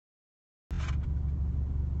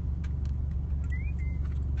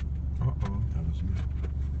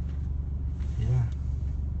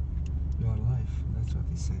That's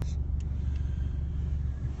what this says.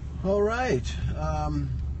 All right.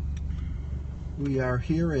 We are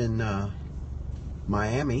here in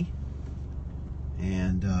Miami,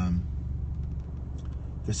 and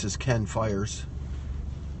this is Ken Fires,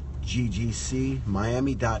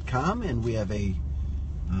 ggcmiami.com, and we have a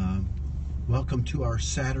welcome to our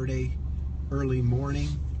Saturday early morning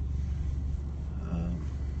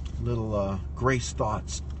little grace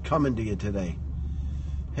thoughts coming to you today.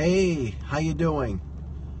 Hey, how you doing?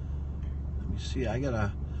 Let me see. I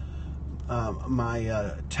got my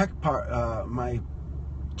tech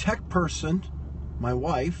person, my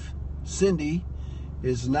wife Cindy,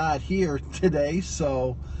 is not here today,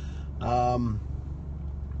 so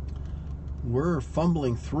we're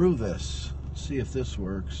fumbling through this. Let's see if this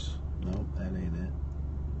works. Nope, that ain't it.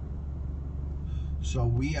 So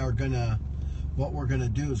we are gonna, what we're gonna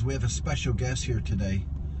do is we have a special guest here today.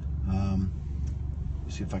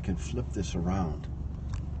 See if I can flip this around.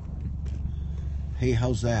 Hey,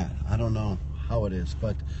 how's that? I don't know how it is,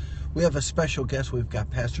 but we have a special guest. We've got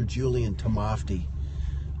Pastor Julien Timofte.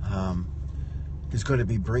 He's going to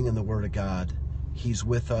be bringing the Word of God. He's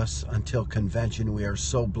with us until convention. We are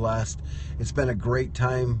so blessed. It's been a great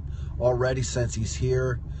time already since he's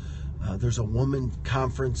here. There's a woman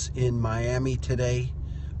conference in Miami today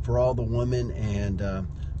for all the women, and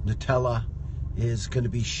Nutella is going to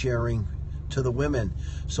be sharing to the women.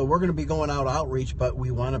 So we're going to be going out outreach, but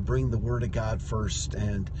we want to bring the Word of God first.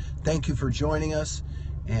 And thank you for joining us,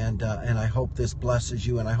 and I hope this blesses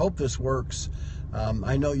you, and I hope this works.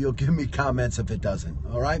 I know you'll give me comments if it doesn't.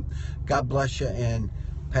 All right? God bless you, and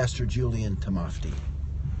Pastor Julien Timofte.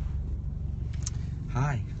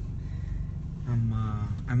 Hi.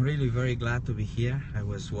 I'm really very glad to be here. I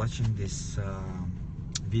was watching these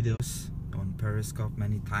videos on Periscope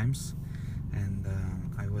many times, and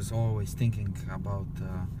I was always thinking about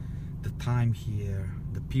the time here,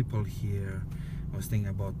 the people here. I was thinking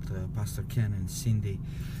about Pastor Ken and Cindy,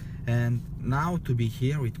 and now to be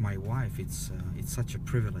here with my wife, it's such a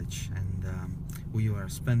privilege. And we are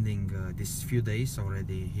spending these few days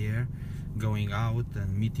already here, going out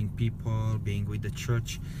and meeting people, being with the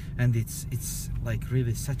church, and it's like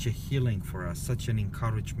really such a healing for us, such an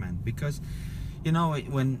encouragement, because you know,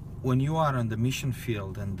 when you are on the mission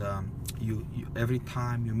field, and you every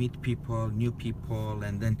time you meet people, new people,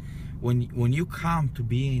 and then when you come to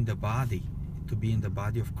be in the body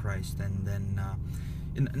of Christ, and then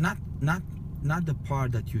not the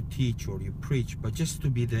part that you teach or you preach, but just to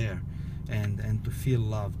be there and to feel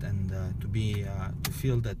loved, and to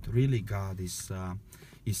feel that really God is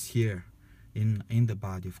here in the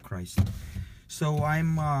body of Christ. So I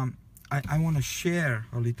want to share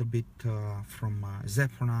a little bit from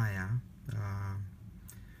Zephaniah.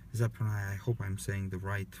 Zephaniah, I hope I'm saying the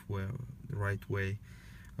right way.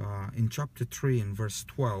 In chapter 3 and verse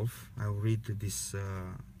 12, I'll read these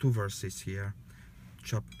two verses here.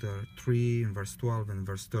 Chapter 3 and verse 12 and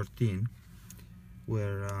verse 13,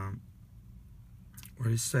 where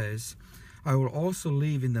it says, I will also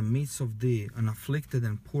live in the midst of thee, an afflicted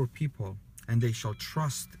and poor people, and they shall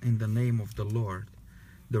trust in the name of the Lord.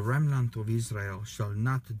 The remnant of Israel shall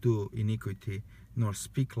not do iniquity, nor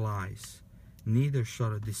speak lies, neither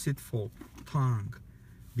shall a deceitful tongue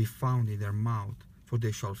be found in their mouth, for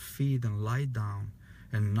they shall feed and lie down,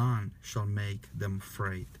 and none shall make them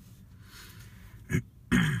afraid.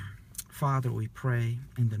 Father, we pray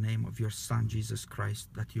in the name of your Son, Jesus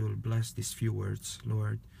Christ, that you will bless these few words,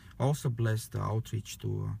 Lord. Also bless the outreach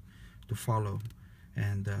to follow,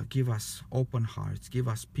 and give us open hearts. Give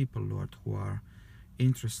us people, Lord, who are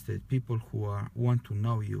interested, people who want to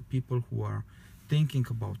know you, people who are thinking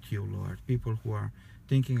about you, Lord, people who are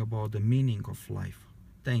thinking about the meaning of life.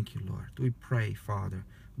 Thank you, Lord. We pray, Father,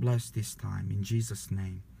 bless this time in Jesus'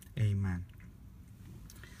 name. Amen.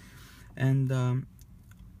 And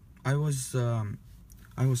I was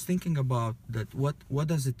thinking about that. What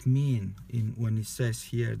does it mean when it says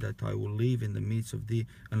here that I will live in the midst of the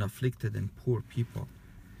afflicted and poor people?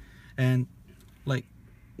 And like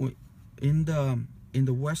in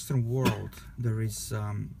the Western world, there is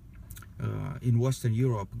in Western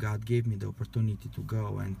Europe, God gave me the opportunity to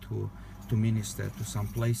go and to minister to some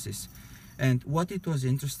places. And what it was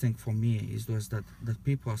interesting for me was that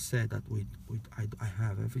people said that I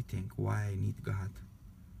have everything. Why I need God?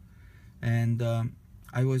 And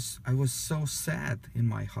I was so sad in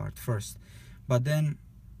my heart first, but then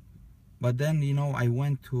you know, I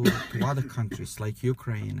went to other countries like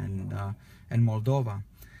Ukraine and Moldova,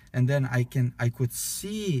 and then I could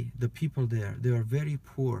see the people there. They were very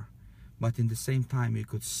poor, but in the same time you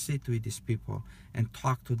could sit with these people and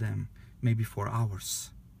talk to them maybe for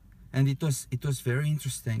hours. And it was very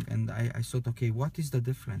interesting, and I thought, okay, what is the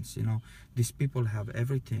difference? You know, these people have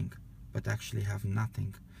everything but actually have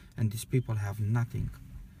nothing, and these people have nothing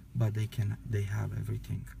but they have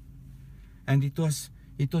everything. And it was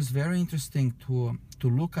very interesting to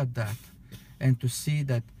look at that and to see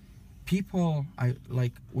that people,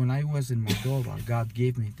 like when I was in Moldova, God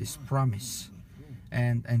gave me this promise,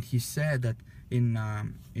 and he said that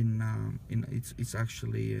it's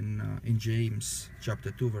actually in James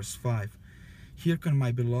chapter 2 verse 5. Hearken,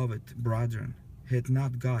 my beloved brethren, had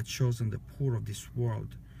not God chosen the poor of this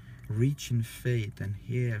world, rich in faith and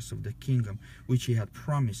heirs of the kingdom, which he had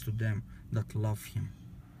promised to them that love him.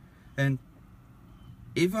 And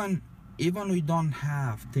even we don't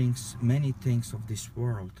have many things of this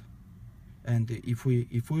world, and if we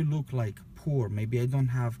look like poor, maybe I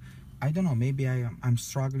don't know, maybe I'm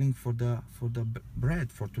struggling for the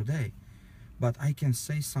bread for today, but I can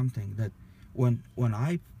say something, that when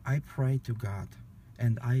I pray to God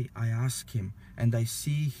and I ask him and I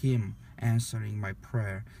see him answering my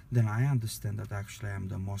prayer, then I understand that actually I'm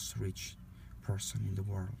the most rich person in the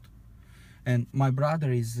world. And my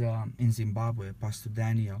brother is in Zimbabwe, Pastor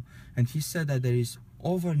Daniel, and he said that there is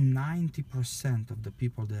over 90% of the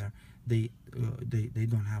people there, they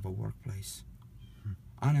don't have a workplace.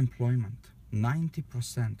 Unemployment,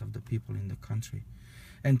 90% of the people in the country.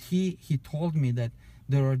 And he told me that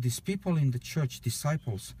there are these people in the church,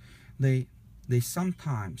 disciples, they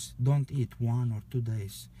sometimes don't eat 1 or 2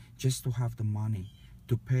 days just to have the money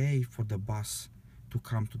to pay for the bus to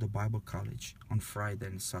come to the Bible college on Friday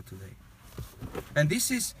and Saturday. And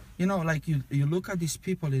this is, you know, like you look at these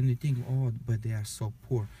people and you think, oh, but they are so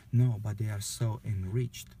poor. No, but they are so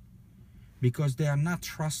enriched, because they are not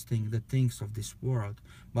trusting the things of this world,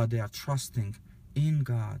 but they are trusting in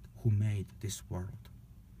God who made this world.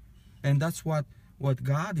 And that's what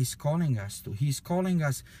God is calling us to. He's calling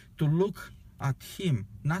us to look at him,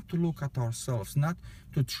 not to look at ourselves, not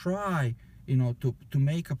to try, you know, to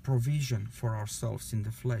make a provision for ourselves in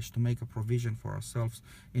the flesh, to make a provision for ourselves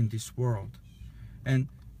in this world. And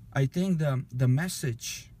I think the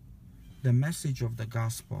message of the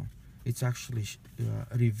gospel, it's actually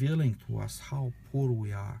revealing to us how poor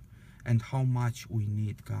we are and how much we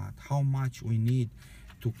need God, how much we need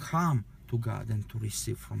to come to God and to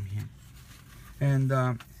receive from him. And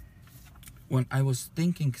when I was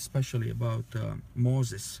thinking especially about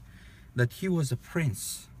Moses, that he was a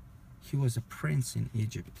prince. He was a prince in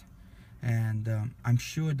Egypt, and I'm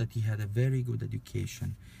sure that he had a very good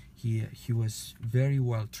education. He was very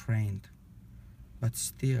well trained, but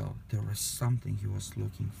still there was something he was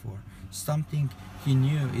looking for, something he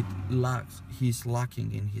knew he's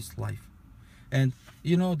lacking in his life. And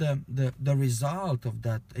you know, the result of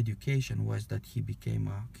that education was that he became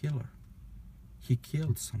a killer. He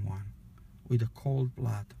killed someone with a cold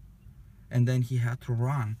blood. And then he had to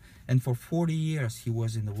run. And for 40 years he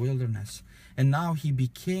was in the wilderness. And now he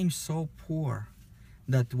became so poor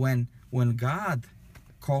that when God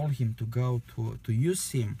called him to go to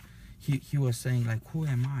use him, he was saying, like, who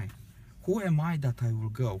am I? Who am I that I will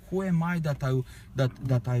go? Who am I that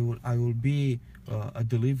I will be a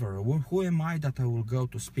deliverer? Who am I that I will go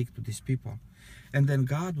to speak to these people? And then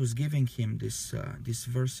God was giving him these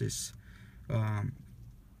verses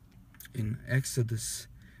in Exodus,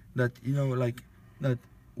 that, you know, like, that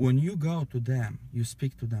when you go to them, you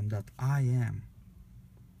speak to them that I am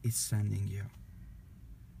is sending you.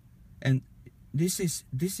 And this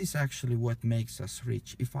is actually what makes us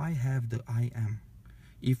rich. If I have the I am,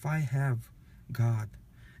 if I have God,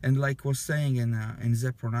 and like was saying in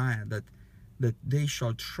Zephaniah, that they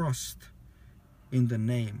shall trust in the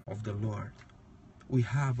name of the Lord. We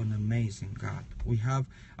have an amazing God. We have,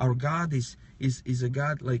 our God is a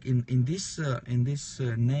God, like in this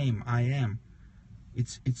name I am.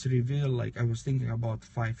 It's revealed, like I was thinking about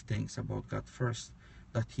 5 things about God. First,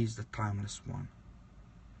 that he's the timeless one.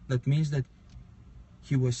 That means that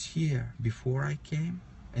he was here before I came,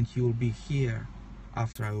 and he will be here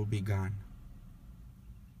after I will be gone.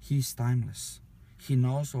 He's timeless. He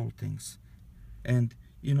knows all things. And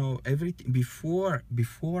you know, everything, before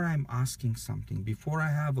I'm asking something, before I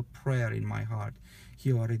have a prayer in my heart,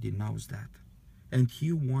 he already knows that. And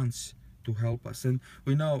he wants to help us. And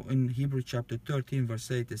we know in Hebrews chapter 13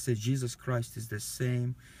 verse 8, it says Jesus Christ is the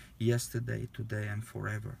same yesterday, today, and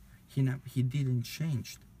forever. He didn't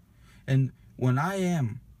change. And when I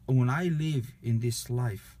live in this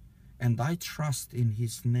life and I trust in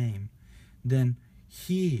his name, then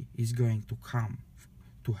he is going to come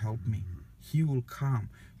to help me. He will come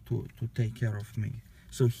to take care of me.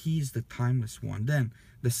 So he is the timeless one. Then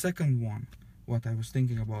the second one, what I was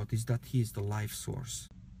thinking about, is that he is the life source.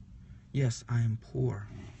 Yes, I am poor,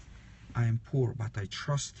 I am poor, but I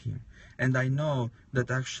trust him. And I know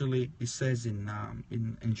that actually it says in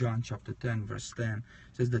John chapter 10, verse 10,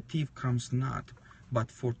 it says, the thief comes not,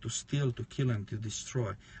 but for to steal, to kill, and to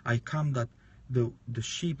destroy. I come that the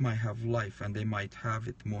sheep might have life, and they might have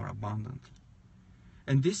it more abundantly.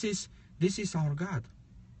 And this is our God.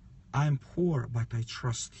 I am poor, but I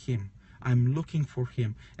trust him. I'm looking for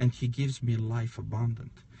him, and he gives me life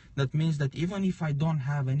abundant. That means that even if I don't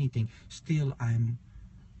have anything, still I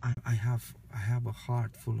have a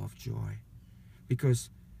heart full of joy, because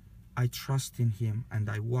I trust in him and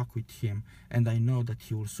I walk with him, and I know that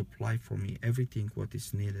he will supply for me everything what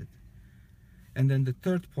is needed. And then the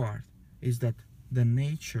third part is that the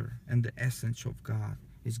nature and the essence of God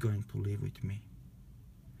is going to live with me.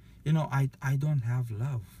 You know, I don't have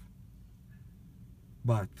love,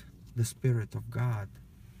 but the Spirit of God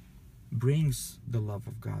brings the love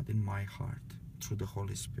of God in my heart through the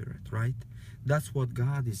Holy Spirit, right? That's what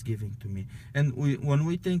God is giving to me. And when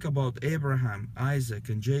we think about Abraham, Isaac,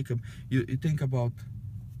 and Jacob, you think about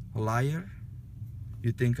a liar,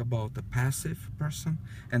 you think about a passive person,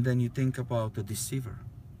 and then you think about a deceiver.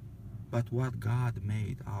 But what God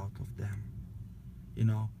made out of them, you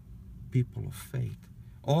know, people of faith.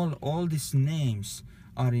 All these names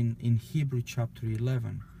are in Hebrew chapter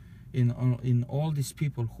 11. In all these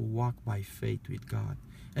people who walk by faith with God.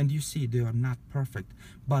 And you see, they are not perfect,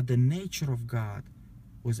 but the nature of God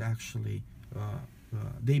was actually,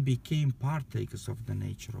 they became partakers of the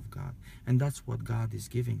nature of God. And that's what God is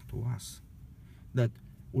giving to us. That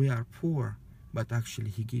we are poor, but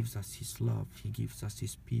actually he gives us his love, he gives us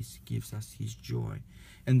his peace, he gives us his joy.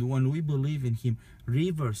 And when we believe in him,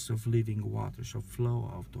 rivers of living water shall flow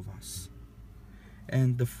out of us.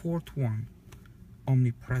 And the fourth one,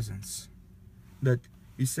 omnipresence. That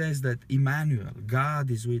it says that Emmanuel,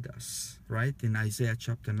 God is with us, right? In Isaiah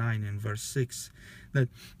chapter 9 and verse 6, that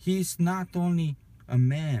he is not only a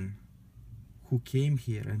man who came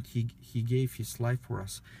here and he gave his life for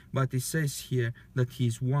us, but it says here that he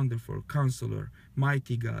is wonderful, counselor,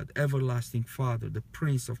 mighty God, everlasting Father, the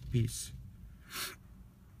Prince of Peace.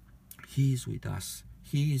 He is with us.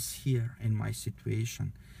 He is here in my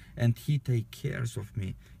situation, and he takes care of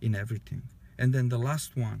me in everything. And then the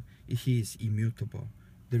last one, he is immutable.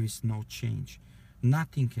 There is no change.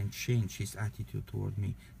 Nothing can change his attitude toward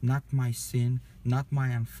me. Not my sin, not my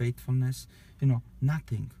unfaithfulness, you know,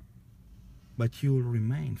 nothing. But he will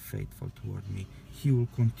remain faithful toward me. He will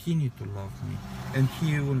continue to love me. And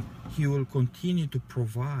he will continue to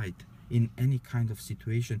provide in any kind of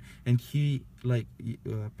situation. And he, like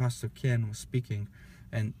Pastor Ken was speaking,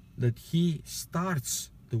 and that he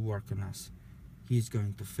starts the work on us, he is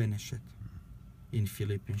going to finish it. In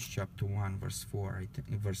Philippians chapter 1 verse 4, I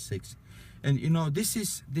think, verse 6. And you know, this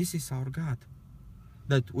is our God.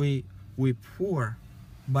 That we poor,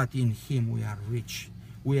 but in him we are rich.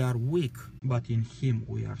 We are weak, but in him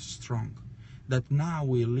we are strong. That now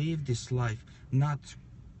we live this life,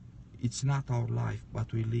 it's not our life,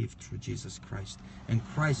 but we live through Jesus Christ. And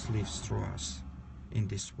Christ lives through us in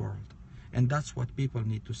this world. And that's what people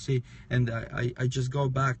need to see. And I just go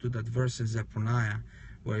back to that verse in Zephaniah,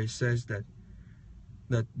 where it says that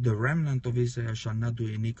the remnant of Israel shall not do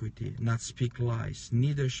iniquity, not speak lies,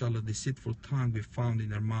 neither shall a deceitful tongue be found in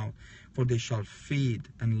their mouth, for they shall feed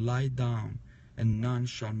and lie down, and none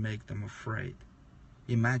shall make them afraid.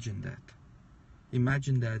 Imagine that.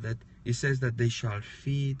 Imagine that it says that they shall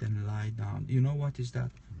feed and lie down. You know what is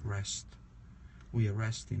that? Rest. We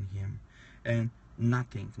rest in him. And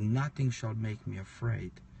nothing shall make me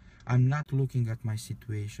afraid. I'm not looking at my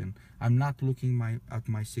situation. I'm not looking at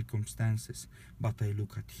my circumstances, but I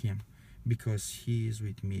look at him, because he is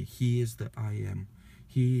with me. He is the I am.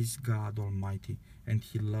 He is God Almighty, and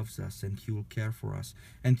he loves us, and he will care for us.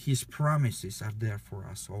 And his promises are there for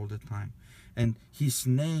us all the time. And his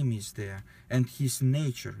name is there, and his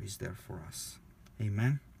nature is there for us.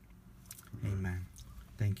 Amen? Amen.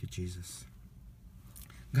 Thank you, Jesus.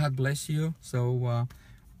 God bless you. So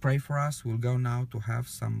pray for us. We'll go now to have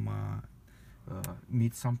some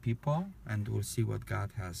meet some people, and we'll see what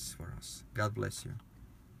God has for us. God bless you.